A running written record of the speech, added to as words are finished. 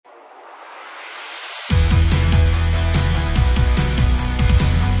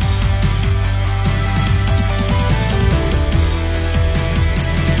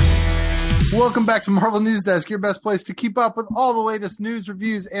Welcome back to Marvel News Desk, your best place to keep up with all the latest news,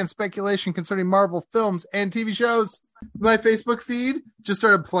 reviews, and speculation concerning Marvel films and TV shows. My Facebook feed just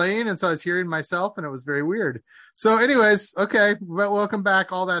started playing, and so I was hearing myself, and it was very weird. So anyways, okay, well, welcome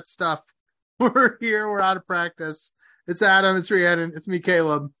back, all that stuff. We're here, we're out of practice. It's Adam, it's Rhiannon, it's me,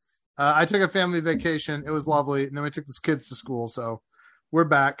 Caleb. I took a family vacation. It was lovely, and then we took the kids to school, so we're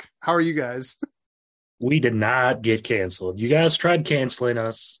back. How are you guys? We did not get canceled. You guys tried canceling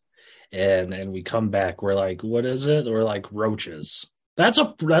us, and we come back. We're like, what is it? We're like roaches. That's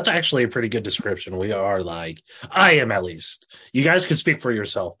actually a pretty good description. We are like, I am at least. You guys can speak for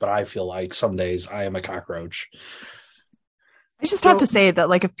yourself, but I feel like some days I am a cockroach. I just have to say that,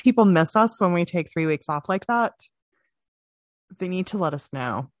 like, if people miss us when we take 3 weeks off like that, they need to let us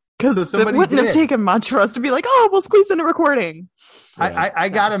know. Because it wouldn't have taken much for us to be like, oh, we'll squeeze in a recording. I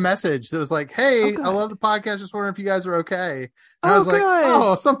got a message that was like, hey, I love the podcast. Just wondering if you guys are okay. And I was like,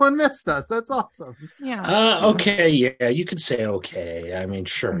 oh, someone missed us. That's awesome. Yeah. Okay. Yeah. You could say okay. I mean,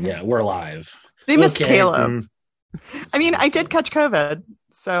 sure. Mm-hmm. Yeah. We're alive. They missed Caleb. I mean, I did catch COVID.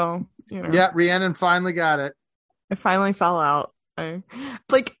 So, you know. Yeah. Rhiannon finally got it. I finally fell out. I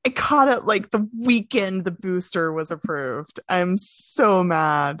caught it like the weekend the booster was approved. I'm so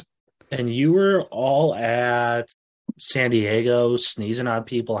mad. And you were all at San Diego, sneezing on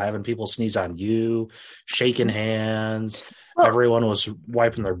people, having people sneeze on you, shaking hands. Well, everyone was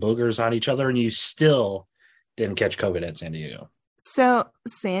wiping their boogers on each other, and you still didn't catch COVID at San Diego. So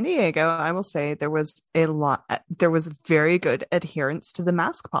San Diego, I will say there was very good adherence to the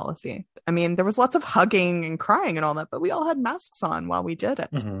mask policy. I mean, there was lots of hugging and crying and all that, but we all had masks on while we did it.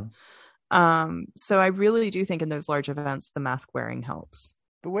 Mm-hmm. So I really do think in those large events, the mask wearing helps.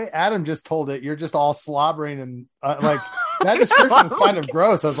 The way Adam just told it, you're just all slobbering and like that description is kind of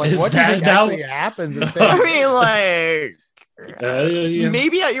gross. I was like, what do you think actually happens? I mean,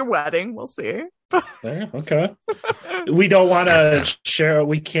 maybe at your wedding, we'll see. Okay. We don't want to share.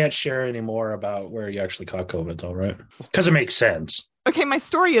 We can't share anymore about where you actually caught COVID, though, right? Because it makes sense. Okay, my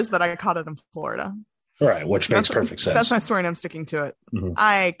story is that I caught it in Florida. Right, which makes perfect sense. That's my story, and I'm sticking to it. Mm-hmm.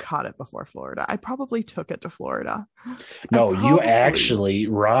 I caught it before Florida. I probably took it to Florida. No,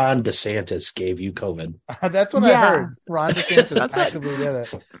 Ron DeSantis gave you COVID. That's what I heard. Ron DeSantis actively did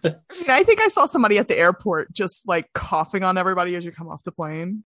it. I think I saw somebody at the airport just like coughing on everybody as you come off the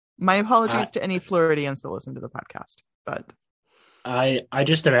plane. My apologies to any Floridians that listen to the podcast, but I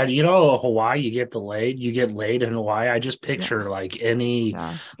just imagine, Hawaii, you get laid in Hawaii. I just picture like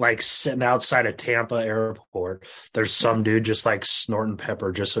sitting outside of Tampa airport. There's some dude just like snorting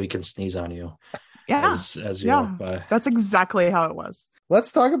pepper just so he can sneeze on you. Yeah. As you walk by. That's exactly how it was.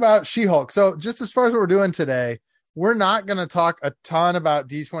 Let's talk about She-Hulk. So just as far as what we're doing today, we're not going to talk a ton about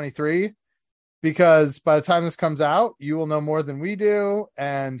D23 because by the time this comes out, you will know more than we do.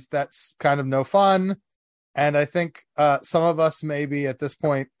 And that's kind of no fun. And I think some of us may be at this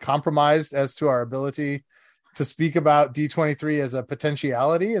point compromised as to our ability to speak about D23 as a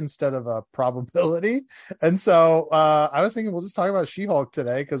potentiality instead of a probability. And so I was thinking we'll just talk about She-Hulk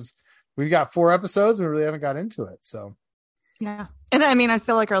today because we've got 4 episodes and we really haven't got into it. So, yeah. And I mean, I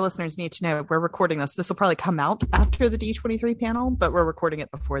feel like our listeners need to know we're recording this. This will probably come out after the D23 panel, but we're recording it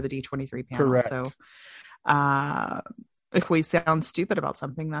before the D23 panel. Correct. So if we sound stupid about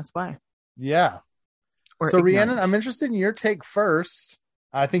something, that's why. Yeah. So, Rhiannon, I'm interested in your take first.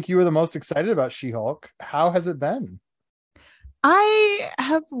 I think you were the most excited about She-Hulk. How has it been? I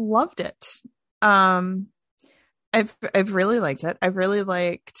have loved it. I've really liked it. I've really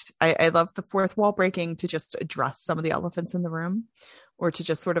liked. I love the fourth wall breaking to just address some of the elephants in the room, or to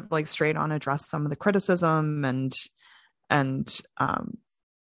just sort of like straight on address some of the criticism and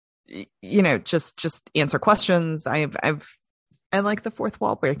just answer questions. I like the fourth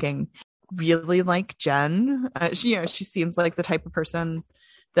wall breaking. Really like Jen. She seems like the type of person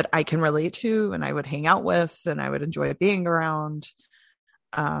that I can relate to and I would hang out with and I would enjoy being around.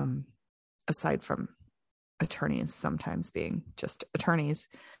 Aside from attorneys sometimes being just attorneys,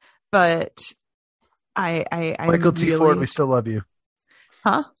 but I Michael T. Ford, we still love you.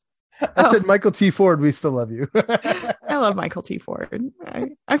 Huh? I said Michael T. Ford, we still love you. I love Michael T. Ford.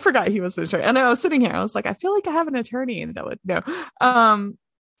 I forgot he was an attorney. And I was sitting here, I was like, I feel like I have an attorney that would know.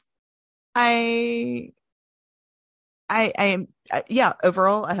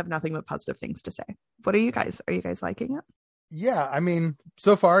 Overall, I have nothing but positive things to say. What are you guys liking it? Yeah, I mean,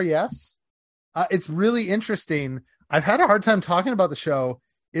 so far, yes. It's really interesting. I've had a hard time talking about the show.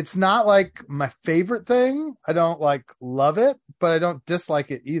 It's not like my favorite thing. I don't love it, but I don't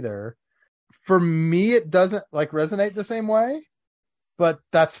dislike it either. For me, it doesn't resonate the same way, but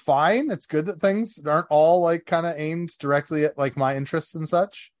that's fine. It's good that things aren't all kind of aimed directly at my interests and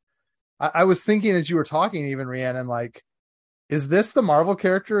such. I was thinking as you were talking, even Rhiannon, like, is this the Marvel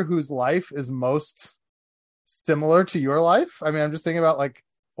character whose life is most similar to your life? I mean, I'm just thinking about like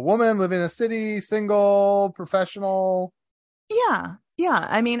a woman living in a city, single, professional. Yeah,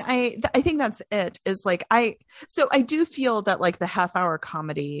 I mean, I think that's it, is like I do feel that like the half-hour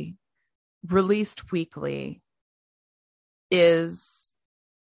comedy released weekly is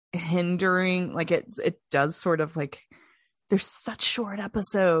hindering, like it does sort of like, there's such short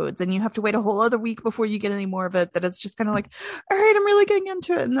episodes and you have to wait a whole other week before you get any more of it, that it's just kind of like, all right, I'm really getting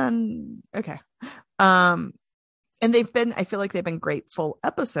into it, and then okay. And I feel like they've been great full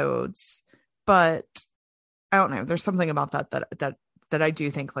episodes, but I don't know, there's something about that I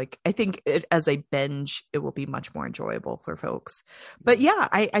do think, like, I think it, as a binge, it will be much more enjoyable for folks. But yeah,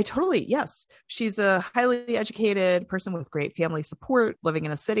 I totally, yes, she's a highly educated person with great family support, living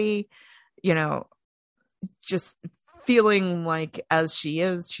in a city, you know, just feeling like, as she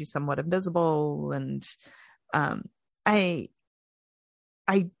is, she's somewhat invisible. And I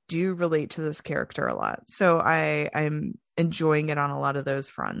do relate to this character a lot. So I'm enjoying it on a lot of those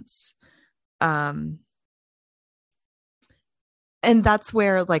fronts. And that's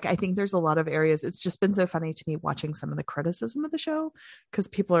where, like, I think there's a lot of areas. It's just been so funny to me watching some of the criticism of the show, because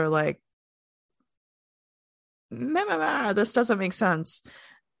people are like, this doesn't make sense.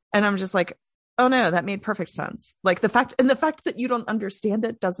 And I'm just like, oh no, that made perfect sense. Like the fact that you don't understand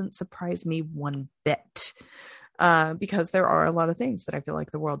it doesn't surprise me one bit. Because there are a lot of things that I feel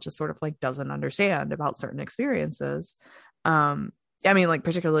like the world just sort of like doesn't understand about certain experiences. I mean, like,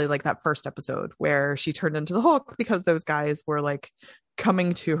 particularly like that first episode where she turned into the Hulk because those guys were like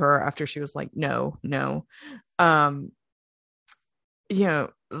coming to her after she was like, no. You know,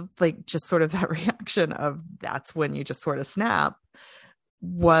 like, just sort of that reaction of, that's when you just sort of snap,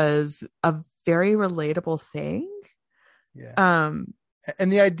 was a very relatable thing. Yeah.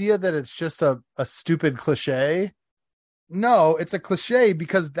 And the idea that it's just a stupid cliche. No, it's a cliche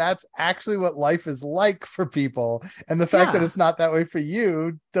because that's actually what life is like for people. And the fact that it's not that way for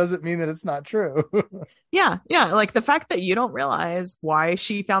you doesn't mean that it's not true. Yeah. Like, the fact that you don't realize why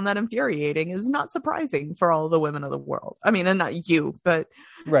she found that infuriating is not surprising for all the women of the world. I mean, and not you, but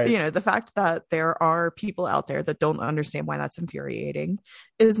right. You know, the fact that there are people out there that don't understand why that's infuriating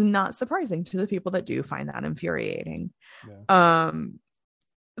is not surprising to the people that do find that infuriating. Yeah.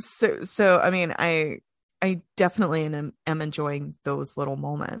 So I mean, I definitely am enjoying those little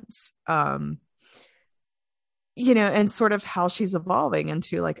moments. You know, and sort of how she's evolving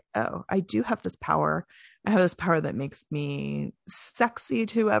into like, oh, I do have this power. I have this power that makes me sexy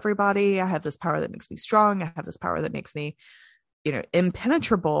to everybody. I have this power that makes me strong. I have this power that makes me, you know,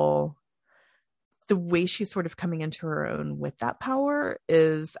 impenetrable. The way she's sort of coming into her own with that power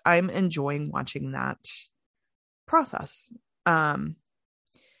is, I'm enjoying watching that process.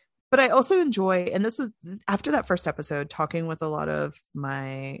 But I also enjoy, and this is after that first episode, talking with a lot of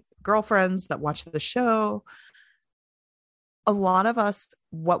my girlfriends that watch the show. A lot of us,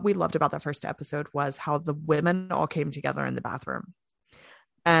 what we loved about that first episode was how the women all came together in the bathroom,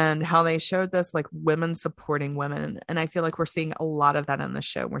 and how they showed this, like, women supporting women. And I feel like we're seeing a lot of that in the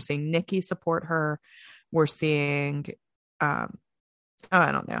show. We're seeing Nikki support her. We're seeing, I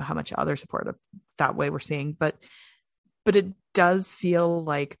don't know how much other support that way we're seeing, but it does feel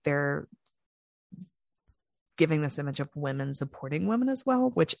like they're giving this image of women supporting women as well,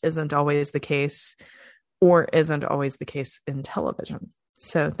 which isn't always the case, or isn't always the case in television.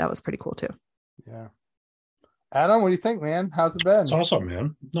 So that was pretty cool too. Yeah. Adam, what do you think, man? How's it been? It's awesome,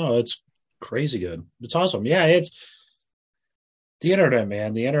 man. No, it's crazy good. It's awesome. Yeah, it's the internet,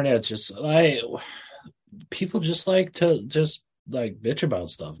 man. The internet just, people just like to just like bitch about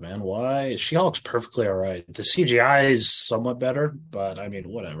stuff, man. Why? She-Hulk's perfectly all right. The CGI is somewhat better, but I mean,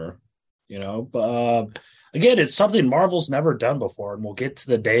 whatever, you know. But again, it's something Marvel's never done before, and we'll get to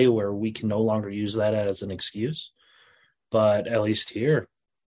the day where we can no longer use that as an excuse. But at least here,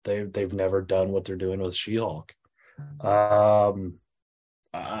 they've never done what they're doing with She-Hulk. I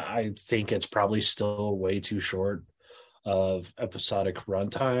think it's probably still way too short of episodic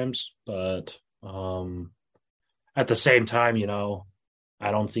runtimes, but at the same time, you know,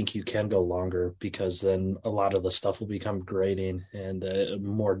 I don't think you can go longer, because then a lot of the stuff will become grating and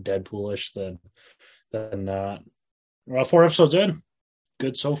more Deadpoolish than not. Well, 4 episodes in,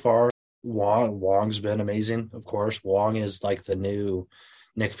 good so far. Wong's been amazing, of course. Wong is like the new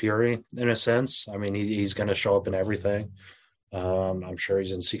Nick Fury in a sense. I mean, he's going to show up in everything. I'm sure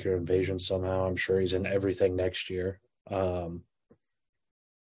he's in Secret Invasion somehow. I'm sure he's in everything next year. But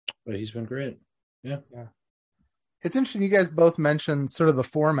he's been great. Yeah. It's interesting. You guys both mentioned sort of the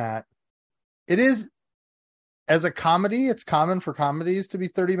format. It is as a comedy, it's common for comedies to be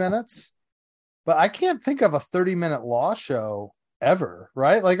 30 minutes, but I can't think of a 30-minute law show ever,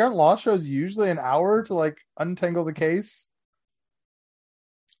 right? Like, aren't law shows usually an hour to like untangle the case?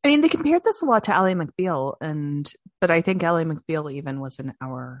 I mean, they compared this a lot to Ally McBeal, but I think Ally McBeal even was an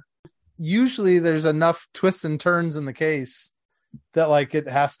hour. Usually there's enough twists and turns in the case that like it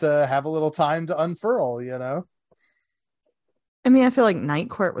has to have a little time to unfurl, you know? I mean, I feel like Night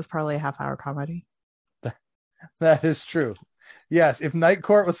Court was probably a half-hour comedy. That is true. Yes, if Night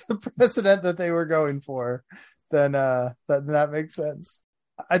Court was the precedent that they were going for, then that makes sense.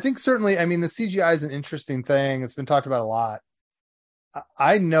 I think certainly, I mean, the CGI is an interesting thing. It's been talked about a lot.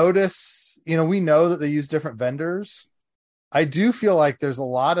 I notice, we know that they use different vendors. I do feel like there's a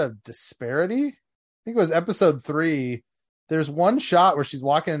lot of disparity. I think it was episode 3. There's one shot where she's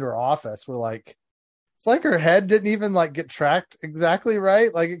walking into her office where like, it's like her head didn't even like get tracked exactly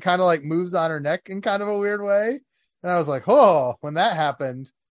right. Like it kind of like moves on her neck in kind of a weird way. And I was like, oh, when that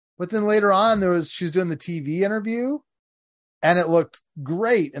happened. But then later on she was doing the TV interview and it looked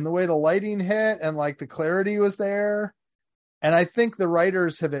great. And the way the lighting hit and like the clarity was there. And I think the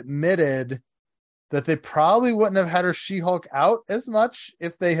writers have admitted that they probably wouldn't have had her She-Hulk out as much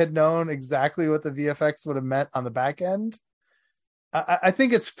if they had known exactly what the VFX would have meant on the back end. I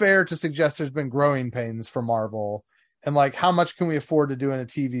think it's fair to suggest there's been growing pains for Marvel and like, how much can we afford to do in a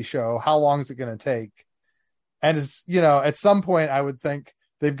TV show? How long is it going to take? And at some point I would think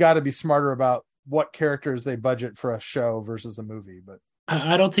they've got to be smarter about what characters they budget for a show versus a movie. But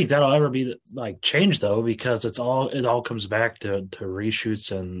I don't think that'll ever be like changed though, because it all comes back to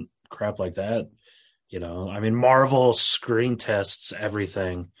reshoots and crap like that. I mean, Marvel screen tests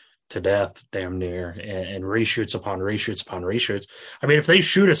everything to death damn near, and reshoots upon reshoots upon reshoots. I mean, if they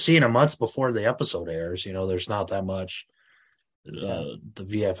shoot a scene a month before the episode airs, there's not that much the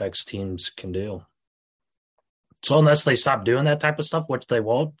VFX teams can do. So unless they stop doing that type of stuff, which they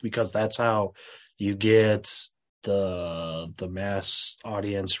won't, because that's how you get the mass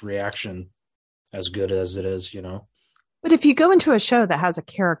audience reaction as good as it is, But if you go into a show that has a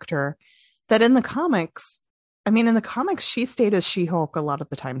character that in the comics, she stayed as She-Hulk a lot of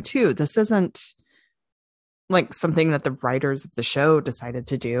the time too. This isn't like something that the writers of the show decided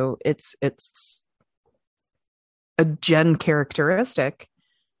to do. It's a Jen characteristic.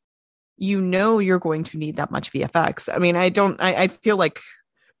 You're going to need that much VFX. I mean, I feel like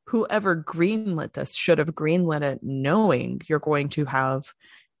whoever greenlit this should have greenlit it knowing you're going to have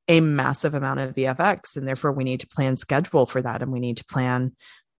a massive amount of VFX, and therefore we need to plan schedule for that, and we need to plan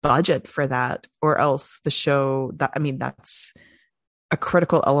budget for that, or else the show that's a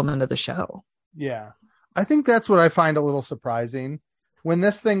critical element of the show. Yeah. I think that's what I find a little surprising. When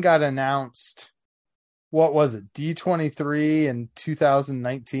this thing got announced, what was it? D23 in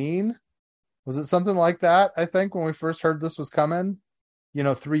 2019? Was it something like that? I think when we first heard this was coming,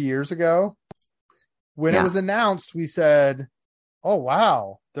 3 years ago, when it was announced, we said, oh,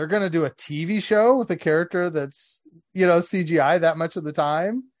 wow, they're going to do a TV show with a character that's, CGI that much of the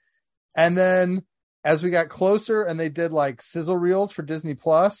time. And then as we got closer and they did like sizzle reels for Disney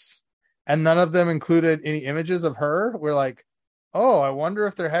Plus, and none of them included any images of her, we're like, oh, I wonder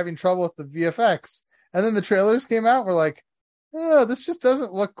if they're having trouble with the VFX. And then the trailers came out. We're like, oh, this just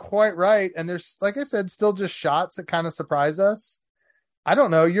doesn't look quite right. And there's, like I said, still just shots that kind of surprise us. I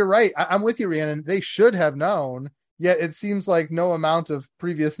don't know. You're right. I'm with you, Rhiannon. They should have known, yet it seems like no amount of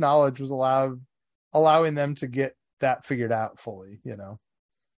previous knowledge was allowing them to get that figured out fully, Yeah,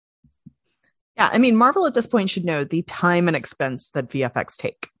 I mean, Marvel at this point should know the time and expense that VFX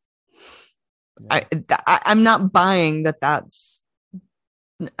take. Yeah. I'm not buying that that's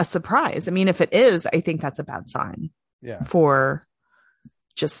a surprise. I mean, if it is, I think that's a bad sign. Yeah. For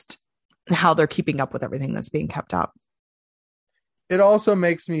just how they're keeping up with everything that's being kept up. It also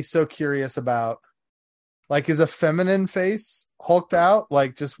makes me so curious about, like, is a feminine face hulked out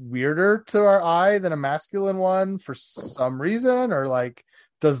like just weirder to our eye than a masculine one for some reason? Or like,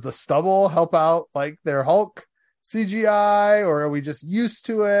 does the stubble help out like their Hulk CGI, or are we just used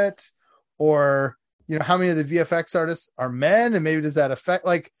to it? Or, how many of the VFX artists are men, and maybe does that affect,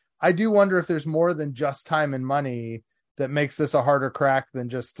 like, I do wonder if there's more than just time and money that makes this a harder crack than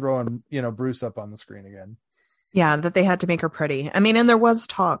just throwing, Bruce up on the screen again. Yeah, that they had to make her pretty. I mean, and there was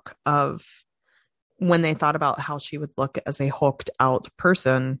talk of when they thought about how she would look as a hulked out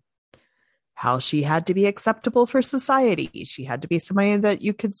person, how she had to be acceptable for society. She had to be somebody that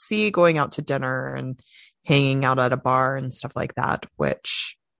you could see going out to dinner and hanging out at a bar and stuff like that,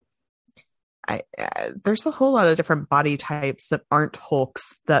 which there's a whole lot of different body types that aren't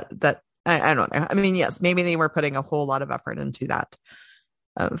Hulks that I don't know. I mean, yes, maybe they were putting a whole lot of effort into that,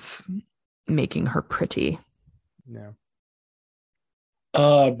 of making her pretty. Yeah.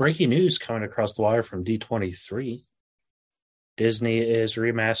 Breaking news coming across the wire from D23. Disney is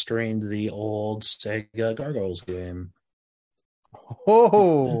remastering the old Sega Gargoyles game.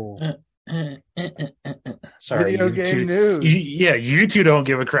 Oh, Sorry, video you game two. news. Yeah, you two don't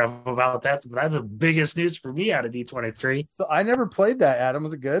give a crap about that. But that's the biggest news for me out of D23. So I never played that. Adam,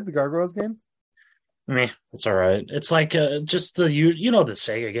 was it good? The Gargoyles game? Meh, it's all right. It's like just the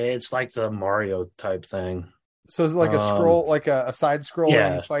Sega game. It's like the Mario type thing. So is it like a scroll, like a side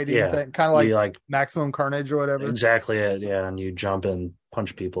scrolling fighting yeah. thing, kind of like You like Maximum Carnage or whatever? exactly it, yeah, and you jump and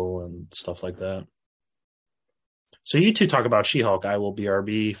punch people and stuff like that. So you two talk about She-Hulk. I will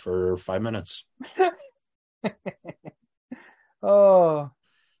BRB for 5 minutes. Oh,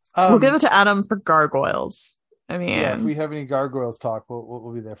 We'll give it to Adam for Gargoyles. I mean, yeah. If we have any Gargoyles talk,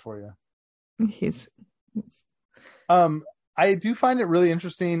 we'll be there for you. he's I do find it really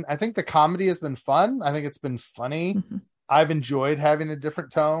interesting. I think the comedy has been fun. I think it's been funny. mm-hmm. I've enjoyed having a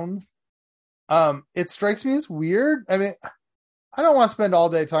different tone. It strikes me as weird. I mean, I don't want to spend all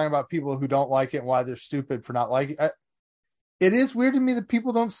day talking about people who don't like it and why they're stupid for not liking it. It is weird to me that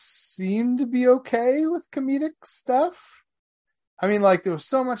people don't seem to be okay with comedic stuff. I mean, like, there was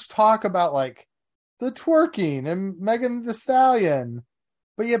so much talk about, like, the twerking and Megan Thee Stallion.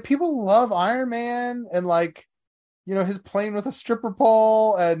 But yet people love Iron Man and, like, you know, his playing with a stripper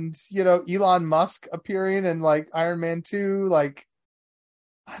pole and, you know, Elon Musk appearing in, like, Iron Man 2. Like,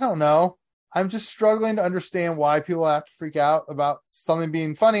 I don't know. I'm just struggling to understand why people have to freak out about something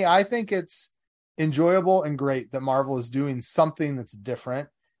being funny. I think it's enjoyable and great that Marvel is doing something that's different.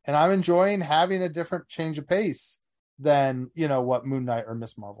 And I'm enjoying having a different change of pace than, you know, what Moon Knight or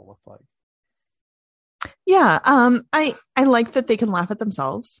Miss Marvel looked like. Yeah, I like that they can laugh at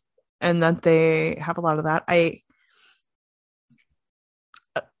themselves and that they have a lot of that.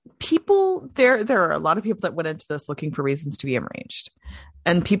 There are a lot of people that went into this looking for reasons to be enraged,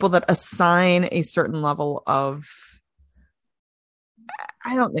 and people that assign a certain level of,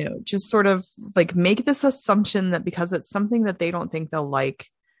 I don't know, just sort of like make this assumption that because it's something that they don't think they'll like,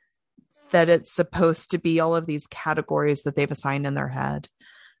 that it's supposed to be all of these categories that they've assigned in their head.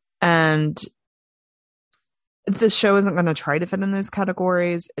 And the show isn't going to try to fit in those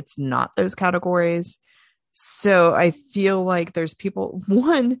categories. It's not those categories. So I feel like there's people,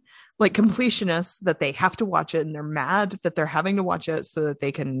 one, like completionists, that they have to watch it and they're mad that they're having to watch it so that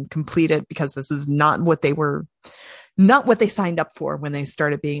they can complete it, because this is not what they signed up for when they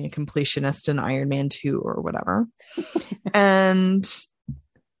started being a completionist in Iron Man 2 or whatever. And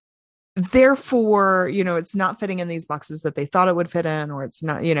therefore, you know, it's not fitting in these boxes that they thought it would fit in, or it's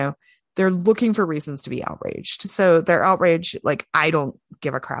not, you know, they're looking for reasons to be outraged. So they're outraged. Like, I don't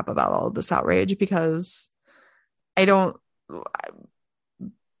give a crap about all of this outrage because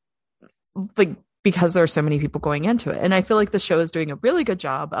because there are so many people going into it. And I feel like the show is doing a really good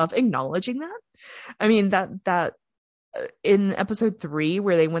job of acknowledging that. I mean, that in episode 3,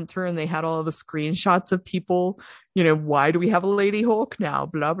 where they went through and they had all of the screenshots of people, you know, why do we have a Lady Hulk now?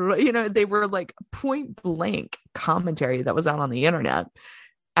 Blah, blah, blah. You know, they were like point blank commentary that was out on the internet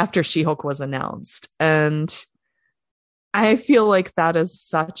after She-Hulk was announced. And I feel like that is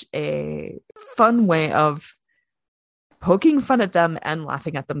such a fun way of poking fun at them and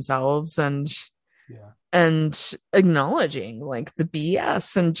laughing at themselves, and acknowledging like the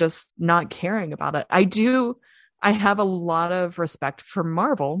BS and just not caring about it. I have a lot of respect for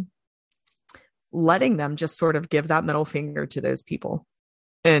Marvel letting them just sort of give that middle finger to those people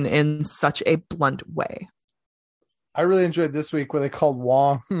in such a blunt way. I really enjoyed this week where they called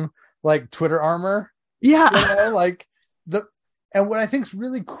Wong like Twitter armor. Yeah. You know, and what I think is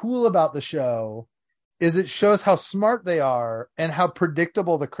really cool about the show is it shows how smart they are and how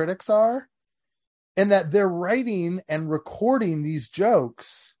predictable the critics are, and that they're writing and recording these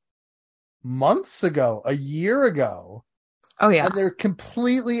jokes months ago, a year ago. Oh, yeah. And they're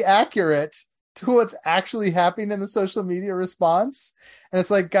completely accurate to what's actually happening in the social media response. And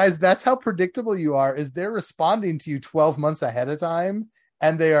it's like, guys, that's how predictable you are, is they're responding to you 12 months ahead of time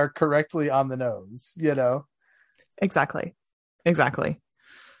and they are correctly on the nose, you know? Exactly.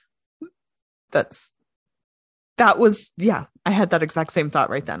 That was, yeah, I had that exact same thought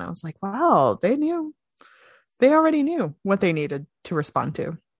right then. I was like, wow, they already knew what they needed to respond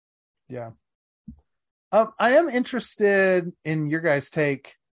to. Yeah. I am interested in your guys'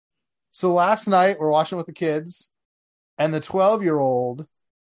 take. So last night we're watching with the kids, and the 12-year-old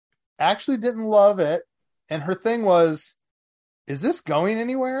actually didn't love it. And her thing was, is this going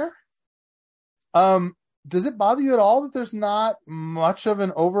anywhere? Does it bother you at all that there's not much of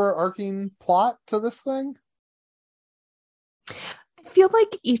an overarching plot to this thing? I feel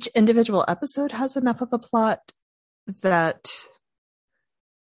like each individual episode has enough of a plot that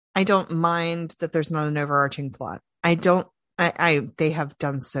I don't mind that there's not an overarching plot. They have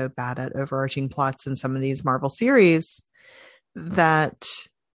done so bad at overarching plots in some of these Marvel series that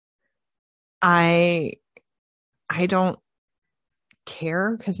I don't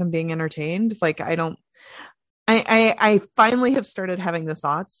care because I'm being entertained. Like I finally have started having the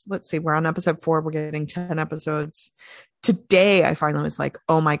thoughts. Let's see, we're on episode 4. We're getting 10 episodes. Today, I finally was like,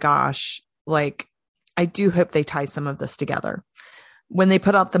 oh my gosh, like, I do hope they tie some of this together. When they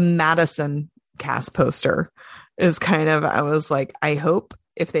put out the Madison cast poster, is kind of, I was like, I hope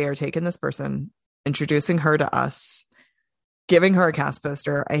if they are taking this person, introducing her to us, giving her a cast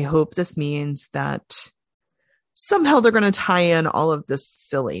poster, I hope this means that somehow they're going to tie in all of this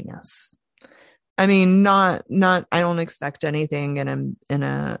silliness. I mean, not, I don't expect anything in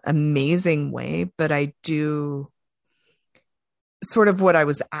a amazing way, but I do sort of what I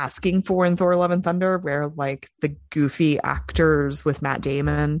was asking for in Thor: Love and Thunder, where like the goofy actors with Matt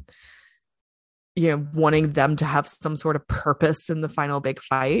Damon, you know, wanting them to have some sort of purpose in the final big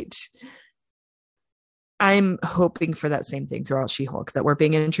fight. I'm hoping for that same thing throughout She-Hulk, that we're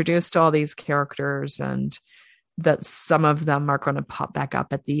being introduced to all these characters and that some of them are going to pop back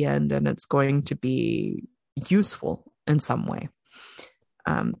up at the end and it's going to be useful in some way,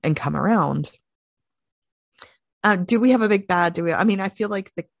 and come around. Do we have a big bad? I mean, I feel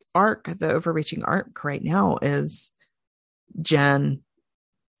like the overreaching arc right now is Jen.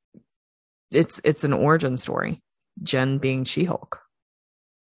 It's an origin story. Jen being She-Hulk.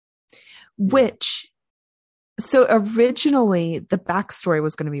 So originally the backstory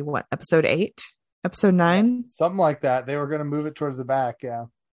was going to be what? Episode 8? Episode 9? Something like that. They were going to move it towards the back, yeah.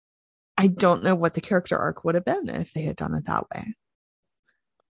 I don't know what the character arc would have been if they had done it that way.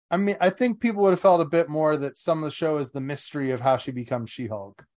 I mean, I think people would have felt a bit more that some of the show is the mystery of how she becomes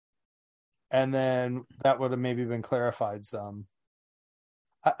She-Hulk. And then that would have maybe been clarified some.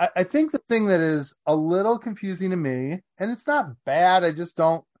 I think the thing that is a little confusing to me, and it's not bad, I just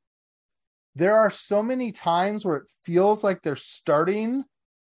don't... There are so many times where it feels like they're starting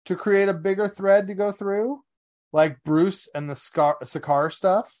to create a bigger thread to go through, like Bruce and the Sakaar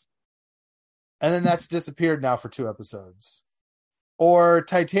stuff. And then that's disappeared now for 2 episodes. Or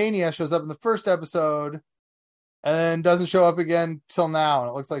Titania shows up in the first episode and then doesn't show up again till now. And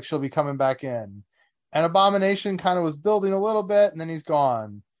it looks like she'll be coming back in. And Abomination kind of was building a little bit and then he's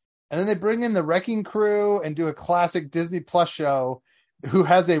gone. And then they bring in the Wrecking Crew and do a classic Disney Plus show who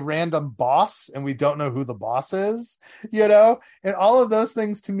has a random boss and we don't know who the boss is, you know? And all of those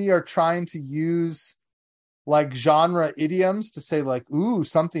things to me are trying to use like genre idioms to say like, ooh,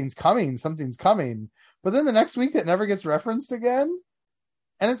 something's coming. But then the next week it never gets referenced again.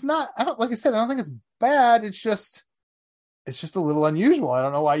 And it's not, like I said, I don't think it's bad. It's just a little unusual. I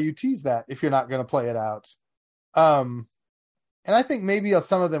don't know why you tease that if you're not going to play it out. And I think maybe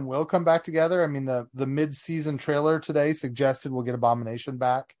some of them will come back together. I mean, the mid-season trailer today suggested we'll get Abomination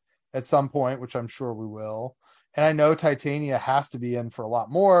back at some point, which I'm sure we will. And I know Titania has to be in for a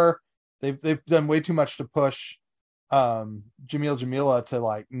lot more. They've done way too much to push Jamila to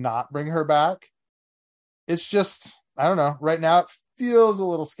like not bring her back. It's just, I don't know. Right now it feels a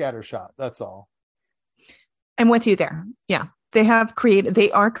little scattershot. That's all. I'm with you there. Yeah. They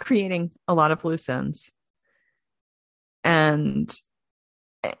are creating a lot of loose ends. And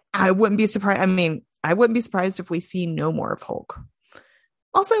I wouldn't be surprised. I mean, I wouldn't be surprised if we see no more of Hulk.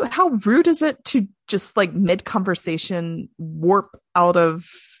 Also, how rude is it to just like mid-conversation warp out of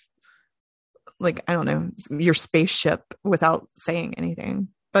like, I don't know, your spaceship without saying anything?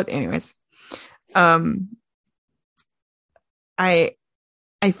 But anyways, I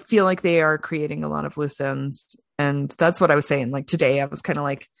feel like they are creating a lot of loose ends. And that's what I was saying. Like today, I was kind of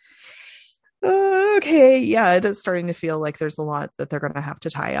like, okay, yeah, it is starting to feel like there's a lot that they're going to have to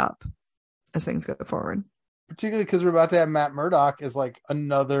tie up as things go forward. Particularly because we're about to have Matt Murdock as like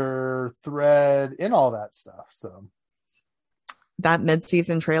another thread in all that stuff. So that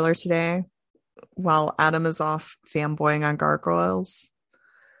mid-season trailer today, while Adam is off fanboying on gargoyles,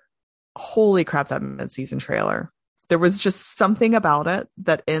 holy crap, that mid-season trailer. There was just something about it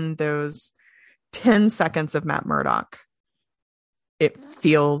that in those 10 seconds of Matt Murdock, it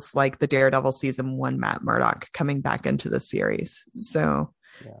feels like the Daredevil season 1 Matt Murdock coming back into the series. So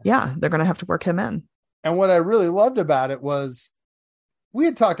yeah, they're going to have to work him in. And what I really loved about it was we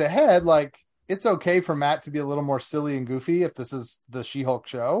had talked ahead, like it's okay for Matt to be a little more silly and goofy if this is the She-Hulk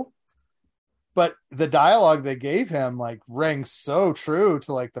show. But the dialogue they gave him like rings so true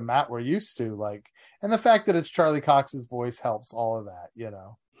to like the Matt we're used to, like, and the fact that it's Charlie Cox's voice helps all of that, you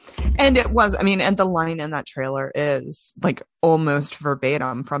know. And it was, I mean, and the line in that trailer is like almost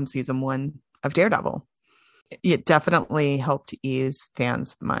verbatim from season 1 of Daredevil. It definitely helped ease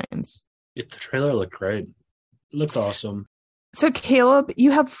fans' minds. The trailer looked great. It looked awesome. So Caleb,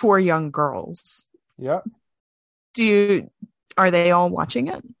 you have 4 young girls. Yep. Are they all watching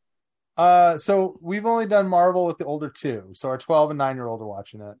it? So we've only done Marvel with the older 2. So our 12 and 9-year-old are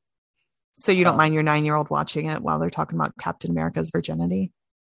watching it. So you don't mind your 9-year-old watching it while they're talking about Captain America's virginity?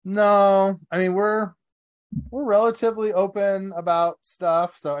 No, I mean, we're relatively open about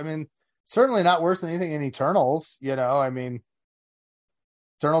stuff. So, I mean, certainly not worse than anything in Eternals, I mean,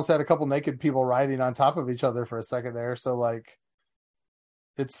 Eternals had a couple naked people writhing on top of each other for a second there. So like,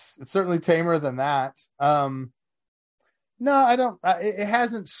 it's certainly tamer than that. No, I don't. It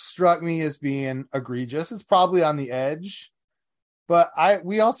hasn't struck me as being egregious. It's probably on the edge, but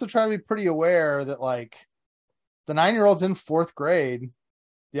we also try to be pretty aware that like the 9-year-old's in 4th grade.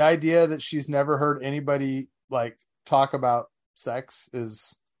 The idea that she's never heard anybody like talk about sex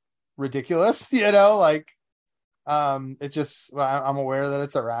is ridiculous, like it just, I'm aware that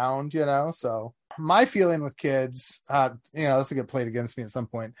it's around, so my feeling with kids, this will get played against me at some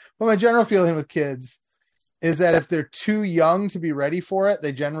point, but my general feeling with kids is that if they're too young to be ready for it,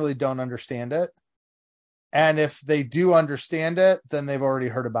 they generally don't understand it. And if they do understand it, then they've already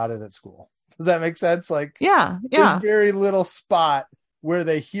heard about it at school. Does that make sense? Like, yeah. There's very little spot where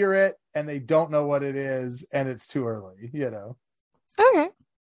they hear it and they don't know what it is and it's too early, Okay.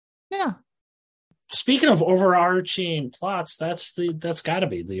 Yeah. Speaking of overarching plots, that's got to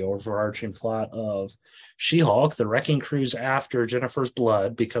be the overarching plot of She-Hulk. The Wrecking Crew's after Jennifer's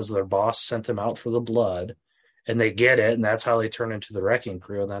blood because their boss sent them out for the blood, and they get it, and that's how they turn into the Wrecking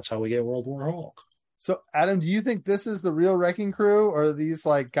Crew, and that's how we get World War Hulk. So, Adam, do you think this is the real Wrecking Crew, or are these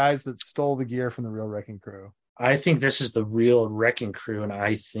like guys that stole the gear from the real Wrecking Crew? I think this is the real Wrecking Crew, and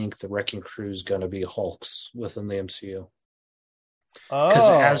I think the Wrecking Crew is going to be Hulks within the MCU. Because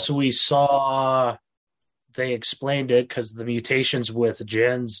as we saw, they explained it because the mutations with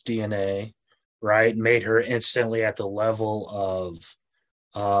Jen's DNA, right, made her instantly at the level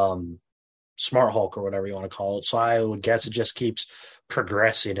of Smart Hulk or whatever you want to call it. So I would guess it just keeps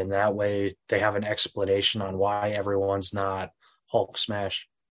progressing, and that way they have an explanation on why everyone's not Hulk smash.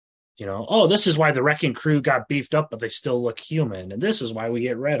 This is why the Wrecking Crew got beefed up, but they still look human. And this is why we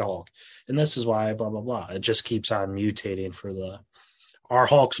get Red Hulk. And this is why blah, blah, blah. It just keeps on mutating for our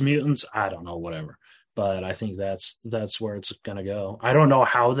Hulk's mutants. I don't know, whatever. But I think that's where it's going to go. I don't know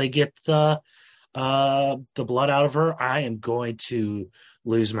how they get the blood out of her. I am going to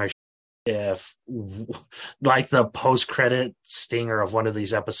lose my if like the post-credit stinger of one of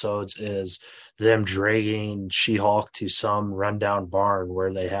these episodes is them dragging She-Hulk to some rundown barn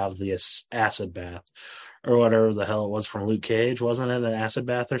where they have the acid bath or whatever the hell it was from Luke Cage. Wasn't it an acid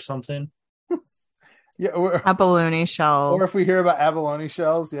bath or something? Yeah, abalone shell. Or if we hear about abalone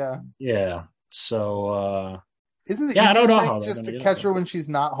shells, yeah. So isn't the I don't know how just to catch her when she's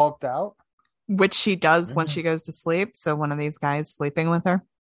not hulked out, which she does when she goes to sleep. So one of these guys sleeping with her.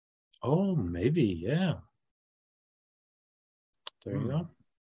 Oh, maybe, yeah. There you go.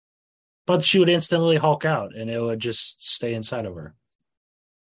 But she would instantly Hulk out, and it would just stay inside of her.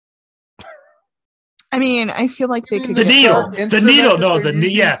 I mean, I feel like they could the needle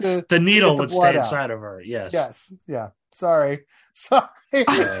would stay inside of her. Yes. Yeah. Sorry.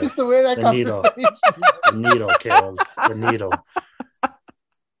 Just the way that conversation. The needle, Caleb. The needle.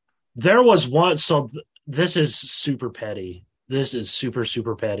 There was one. So this is super petty. This is super,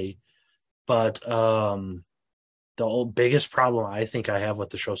 super petty. But the biggest problem I think I have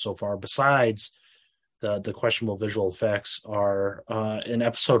with the show so far, besides the questionable visual effects, are in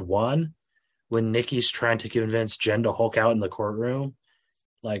episode 1 when Nikki's trying to convince Jen to Hulk out in the courtroom.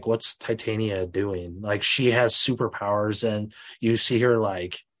 Like, what's Titania doing? Like, she has superpowers, and you see her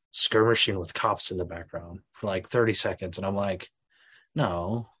like skirmishing with cops in the background for like 30 seconds, and I'm like,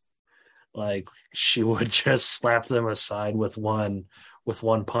 no, like she would just slap them aside with one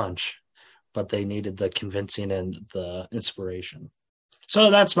punch. But they needed the convincing and the inspiration. So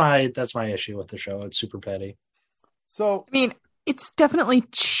that's my issue with the show. It's super petty. So I mean, it's definitely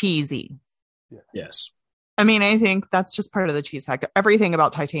cheesy. Yeah. Yes. I mean, I think that's just part of the cheese factor. Everything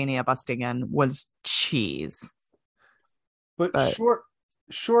about Titania busting in was cheese. But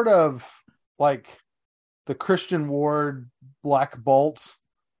short of like the Christian Ward Black Bolt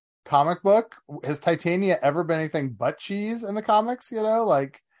comic book, has Titania ever been anything but cheese in the comics?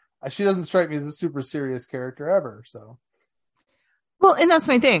 Like, she doesn't strike me as a super serious character ever. So, well, and that's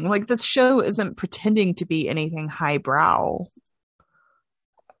my thing. Like, this show isn't pretending to be anything highbrow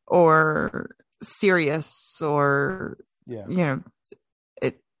or serious or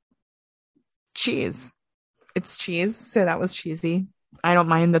cheese. It's cheese, so that was cheesy. I don't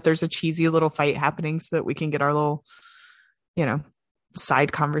mind that there's a cheesy little fight happening so that we can get our little,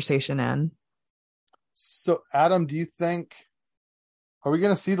 side conversation in. So, Adam, do you think, are we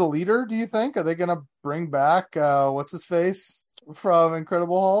going to see the leader? Do you think? Are they going to bring back, what's his face from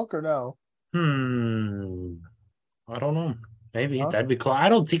Incredible Hulk or no? I don't know. Maybe Okay. that'd be cool. I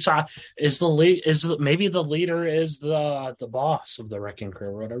don't think so. Maybe the leader is the boss of the Wrecking Crew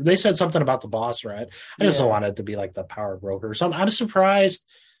or whatever. They said something about the boss, right? I just don't want it to be like the power broker or something. I'm surprised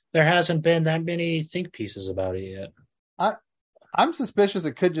there hasn't been that many think pieces about it yet. I'm suspicious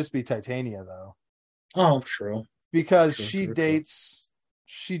it could just be Titania though. Oh, true. Because True, she true,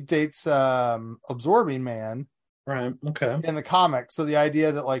 dates Absorbing Man right. Okay. in the comics. So the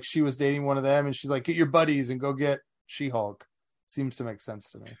idea that like she was dating one of them and she's like, get your buddies and go get She-Hulk seems to make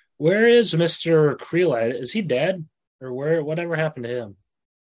sense to me. Where is Mr. Creel at? Is he dead? Or whatever happened to him?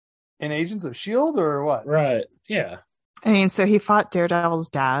 In Agents of S.H.I.E.L.D. or what? Right. Yeah. I mean, so he fought Daredevil's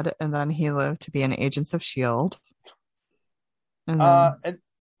dad, and then he lived to be in Agents of S.H.I.E.L.D. And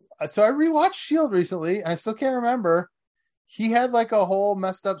And so I rewatched S.H.I.E.L.D. recently and I still can't remember. He had like a whole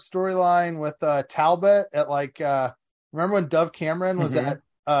messed up storyline with Talbot at like remember when Dove Cameron was at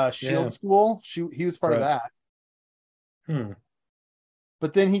S.H.I.E.L.D. school? He was part of that.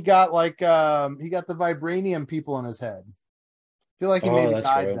 But then he got like he got the vibranium people in his head. I feel like he maybe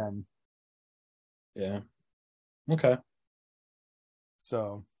died then. Yeah. Okay.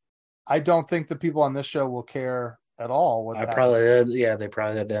 So I don't think the people on this show will care at all what they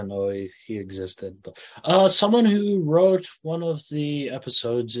probably didn't know he existed. But someone who wrote one of the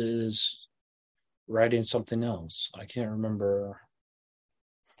episodes is writing something else. I can't remember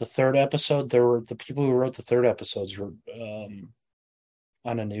the third episode. There were the people who wrote the third episodes were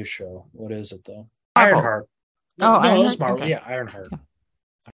on a new show. What is it though? Ironheart. No, it was Marvel. Okay. Yeah, Ironheart. Yeah.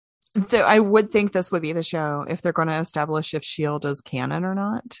 I would think this would be the show if they're going to establish if S.H.I.E.L.D. is canon or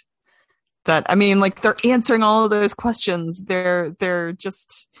not. That, I mean, like, they're answering all of those questions. They're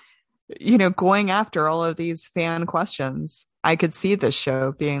just, going after all of these fan questions. I could see this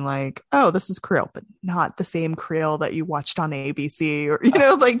show being like, oh, this is Creel, but not the same Creel that you watched on ABC or,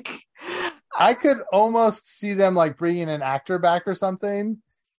 like. I could almost see them like bringing an actor back or something.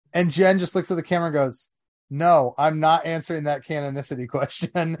 And Jen just looks at the camera and goes, no, I'm not answering that canonicity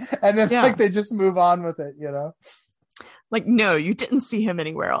question. And then like they just move on with it, Like, no, you didn't see him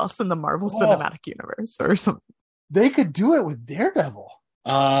anywhere else in the Marvel Cinematic Universe or something. They could do it with Daredevil.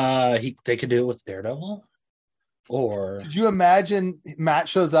 They could do it with Daredevil. Or could you imagine Matt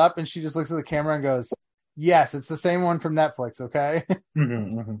shows up and she just looks at the camera and goes, yes, it's the same one from Netflix, okay?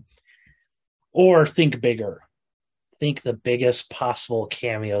 Or think bigger. Think the biggest possible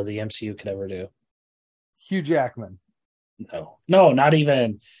cameo the MCU could ever do. Hugh Jackman. No, not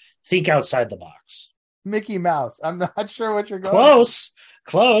even. Think outside the box. Mickey Mouse. I'm not sure what you're going.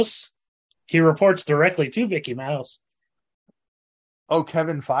 Close. He reports directly to Mickey Mouse. Oh,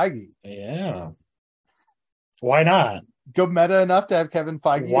 Kevin Feige. Yeah. Why not? Go meta enough to have Kevin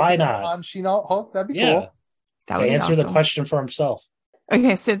Feige. Why not on She-Hulk? That'd be cool. That to answer the question for himself.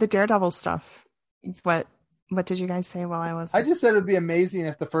 Okay, so the Daredevil stuff. What did you guys say while I was? I just said it would be amazing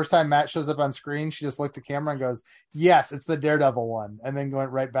if the first time Matt shows up on screen, she just looked at camera and goes, "Yes, it's the Daredevil one," and then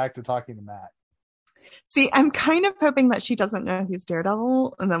went right back to talking to Matt. See, I'm kind of hoping that she doesn't know he's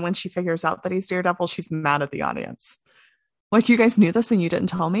Daredevil, and then when she figures out that he's Daredevil, she's mad at the audience. Like, you guys knew this and you didn't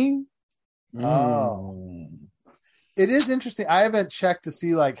tell me? Oh. It is interesting. I haven't checked to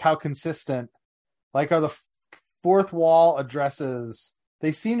see like how consistent, like, are the fourth wall addresses.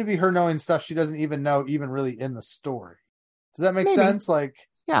 They seem to be her knowing stuff she doesn't even know, even really in the story. Does that make sense? Like,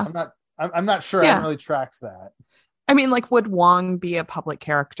 yeah, I'm not sure. I haven't really tracked that. I mean, like, would Wong be a public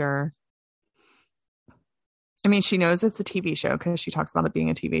character? I mean, she knows it's a TV show because she talks about it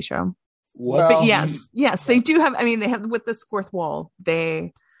being a TV show. Well, but yes, they do have. I mean, they have with this fourth wall.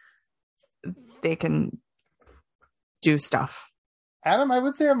 They can do stuff. Adam, I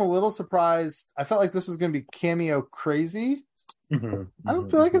would say I'm a little surprised. I felt like this was going to be cameo crazy. Mm-hmm. I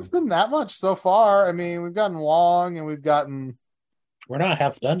don't feel like it's been that much so far. I mean, we've gotten Wong and we've gotten. We're not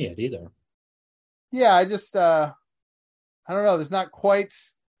half done yet either. Yeah, I just I don't know. There's not quite.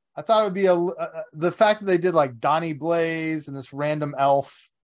 I thought it would be the fact that they did like Donnie Blaze and this random elf.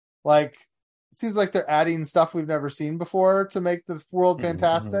 Like, it seems like they're adding stuff we've never seen before to make the world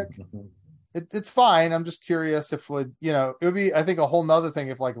fantastic. It's fine. I'm just curious if it would be, I think, a whole nother thing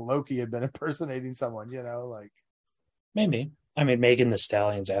if like Loki had been impersonating someone, like. Maybe. I mean, Megan Thee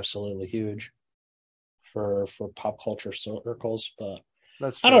Stallion's absolutely huge for pop culture circles, but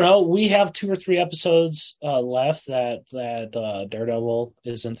that's true. I don't know. We have 2 or 3 episodes left that Daredevil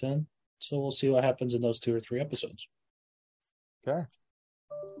isn't in, so we'll see what happens in those 2 or 3 episodes. Okay.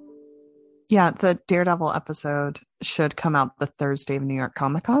 Yeah, the Daredevil episode should come out the Thursday of New York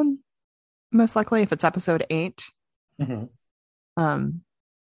Comic Con, most likely, if it's episode 8. Mhm.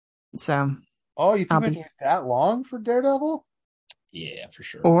 So, Oh, you I'll think we be, can wait that long for Daredevil? Yeah, for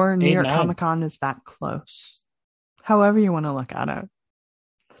sure. or New 8, York 9. Comic Con is that close. However you want to look at it.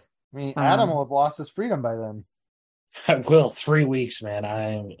 I mean, Adam Um, will have lost his freedom by then. I will. 3 weeks, man.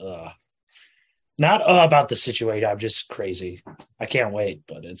 I'm not about the situation. I'm just crazy. I can't wait,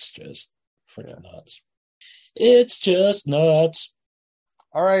 but it's just freaking nuts. It's just nuts.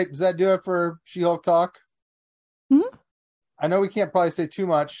 All right, does that do it for She-Hulk talk? Mhm. I know we can't probably say too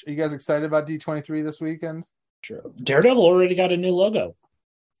much. Are you guys excited about D23 this weekend? Sure. Daredevil already got a new logo.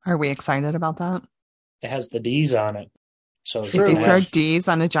 Are we excited about that? It has the D's on it. So True. If you throw Yes. D's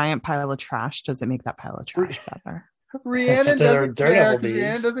on a giant pile of trash, does it make that pile of trash better? Rhiannon They're doesn't care Daredevil because Ds.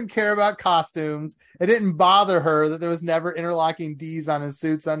 Rhiannon doesn't care about costumes. It didn't bother her that there was never interlocking D's on his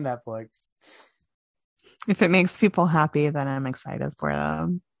suits on Netflix. If it makes people happy, then I'm excited for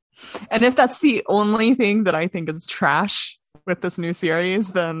them. And if that's the only thing that I think is trash with this new series,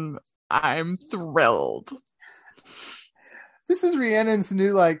 then I'm thrilled. This is Rhiannon's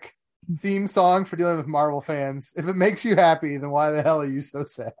new theme song for dealing with Marvel fans. If it makes you happy, then why the hell are you so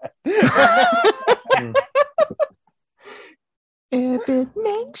sad? If it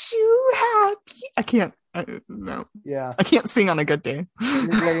makes you happy, I can't. No, Yeah, I can't sing on a good day.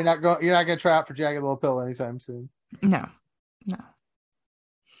 you're not going. You're not going to try out for Jagged Little Pill anytime soon. No.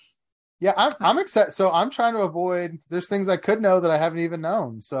 Yeah, I'm excited. So I'm trying to avoid. There's things I could know that I haven't even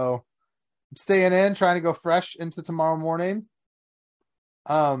known. So I'm staying in, trying to go fresh into tomorrow morning.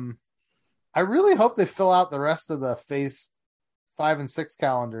 I really hope they fill out the rest of the Phase 5 and 6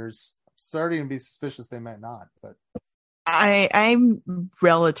 calendars. I'm starting to be suspicious they might not, but I'm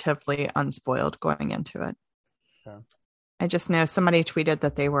relatively unspoiled going into it. Yeah. I just know somebody tweeted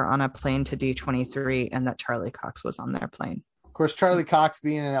that they were on a plane to D23 and that Charlie Cox was on their plane. of course, Charlie Cox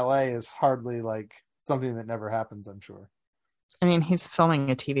being in LA is hardly something that never happens, I'm sure. I mean, he's filming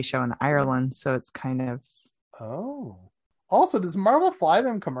a TV show in Ireland, so it's kind of... Oh. Also, does Marvel fly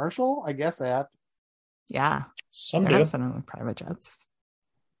them commercial? I guess they have. Yeah. Some They're do. not sending with private jets.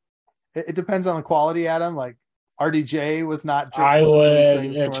 It depends on the quality, Adam. Like RDJ was not. I would.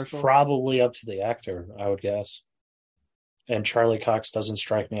 things It's commercial. probably up to the actor, I would guess. And Charlie Cox doesn't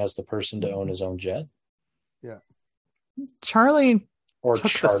strike me as the person to own his own jet Charlie or took the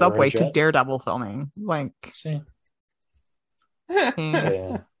charter a subway to jet. Daredevil filming. Like, See, eh.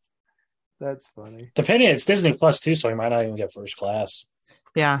 yeah. That's funny. Depending, it's Disney Plus too, so he might not even get first class.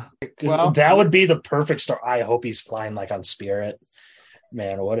 Yeah. 'Cause Well- that would be the perfect story. I hope he's flying on Spirit.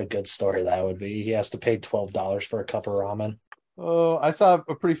 Man, what a good story that would be. He has to pay $12 for a cup of ramen. Oh, I saw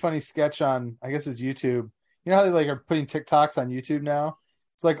a pretty funny sketch on, I guess it's YouTube. You know how they are putting TikToks on YouTube now?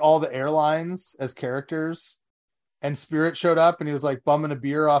 It's all the airlines as characters. And Spirit showed up and he was bumming a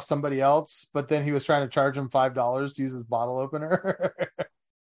beer off somebody else, but then he was trying to charge him $5 to use his bottle opener.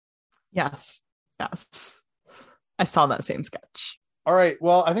 Yes. I saw that same sketch. All right.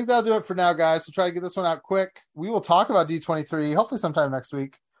 Well, I think that'll do it for now, guys. We'll try to get this one out quick. We will talk about D23 hopefully sometime next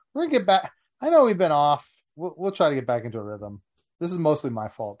week. We're going to get back. I know we've been off. We'll try to get back into a rhythm. This is mostly my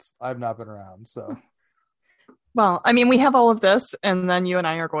fault. I've not been around. So, Well, I mean, we have all of this, and then you and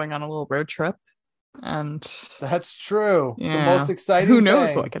I are going on a little road trip. And that's true. yeah, The most exciting who knows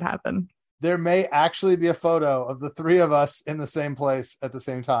thing, what could happen. there may actually be a photo of the three of us in the same place at the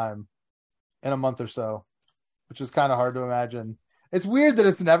same time in a month or so, which is kind of hard to imagine. It's weird that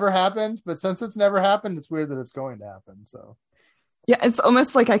it's never happened, but since it's never happened, it's weird that it's going to happen. So Yeah, it's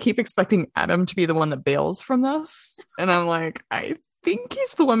almost like I keep expecting Adam to be the one that bails from this. And I'm like, I think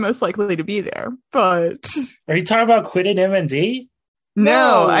he's the one most likely to be there. But Are you talking about quitting M&D?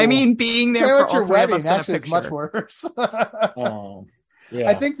 no, No. I mean being there Care for at your all three of wedding us in a actually it's much picture. worse. Oh, yeah.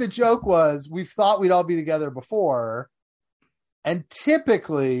 I think the joke was we thought we'd all be together before, and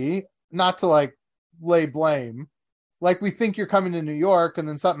typically, not to lay blame, we think you're coming to New York, and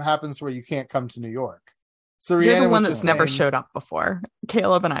then something happens where you can't come to New York. So You're Rhiannon the one was that's just never saying, showed up before.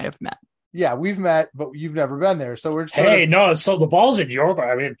 Caleb and I have met. Yeah, we've met, but you've never been there. So we're Hey, no, so the ball's in your court.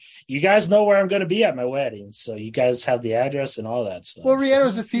 I mean, you guys know where I'm going to be at my wedding, so you guys have the address and all that stuff. Well, Rhiannon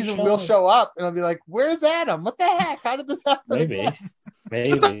was So just you teasing. We'll show up, and I'll be like, "Where's Adam? What the heck? How did this happen?" Maybe.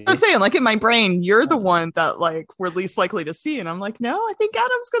 That's what I'm saying. In my brain, you're the one that we're least likely to see. And I'm like, no, I think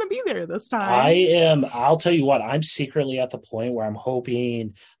Adam's going to be there this time. I'll tell you what, I'm secretly at the point where I'm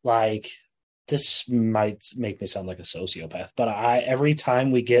hoping this might make me sound like a sociopath, but every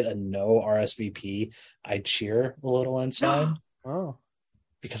time we get a no RSVP, I cheer a little inside Oh,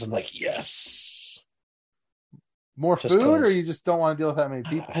 because I'm like, yes. More Just food, or 'cause. you just don't want to deal with that many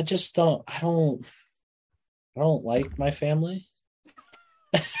people? I just don't. I don't like my family.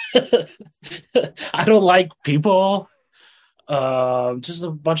 I don't like people. Just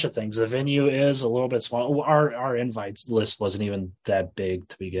a bunch of things. The venue is a little bit small. Our invites list wasn't even that big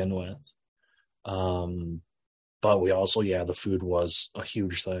to begin with. But we also, the food was a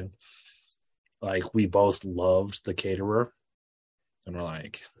huge thing. Like, we both loved the caterer, and we're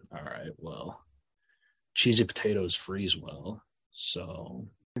like, all right, well, cheesy potatoes freeze well. So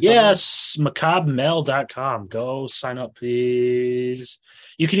yes, macabremail.com. Go sign up, please.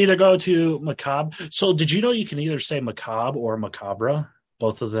 You can either go to macabre. So did you know you can either say macabre or macabre?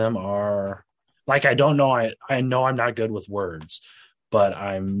 Both of them are like, I don't know. I know I'm not good with words, but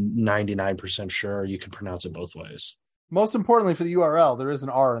I'm 99% sure you can pronounce it both ways. Most importantly for the URL, there is an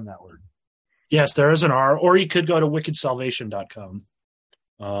R in that word. Yes, there is an R, or you could go to wickedsalvation.com.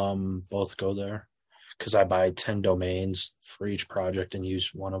 Both go there, because I buy 10 domains for each project and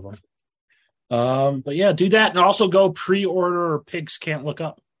use one of them. But yeah, do that, and also go pre-order Pigs Can't Look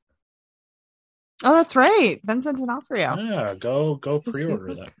Up. Oh, that's right. Vincent D'Onofrio. Yeah, go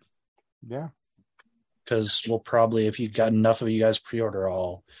pre-order that. Yeah. Because we'll probably, if you got enough of you guys pre-order,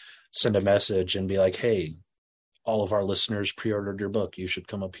 I'll send a message and be like, hey, all of our listeners pre-ordered your book. You should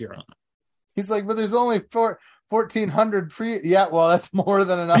come up here on it. He's like, but there's only 1,400 pre. Yeah, well, that's more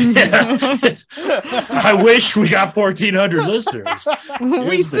than enough. Yeah. I wish we got 1,400 listeners.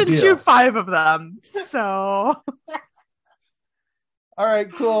 We sent you 5 of them. So. All right,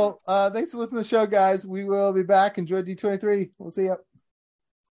 cool. Thanks for listening to the show, guys. We will be back. Enjoy D23. We'll see you.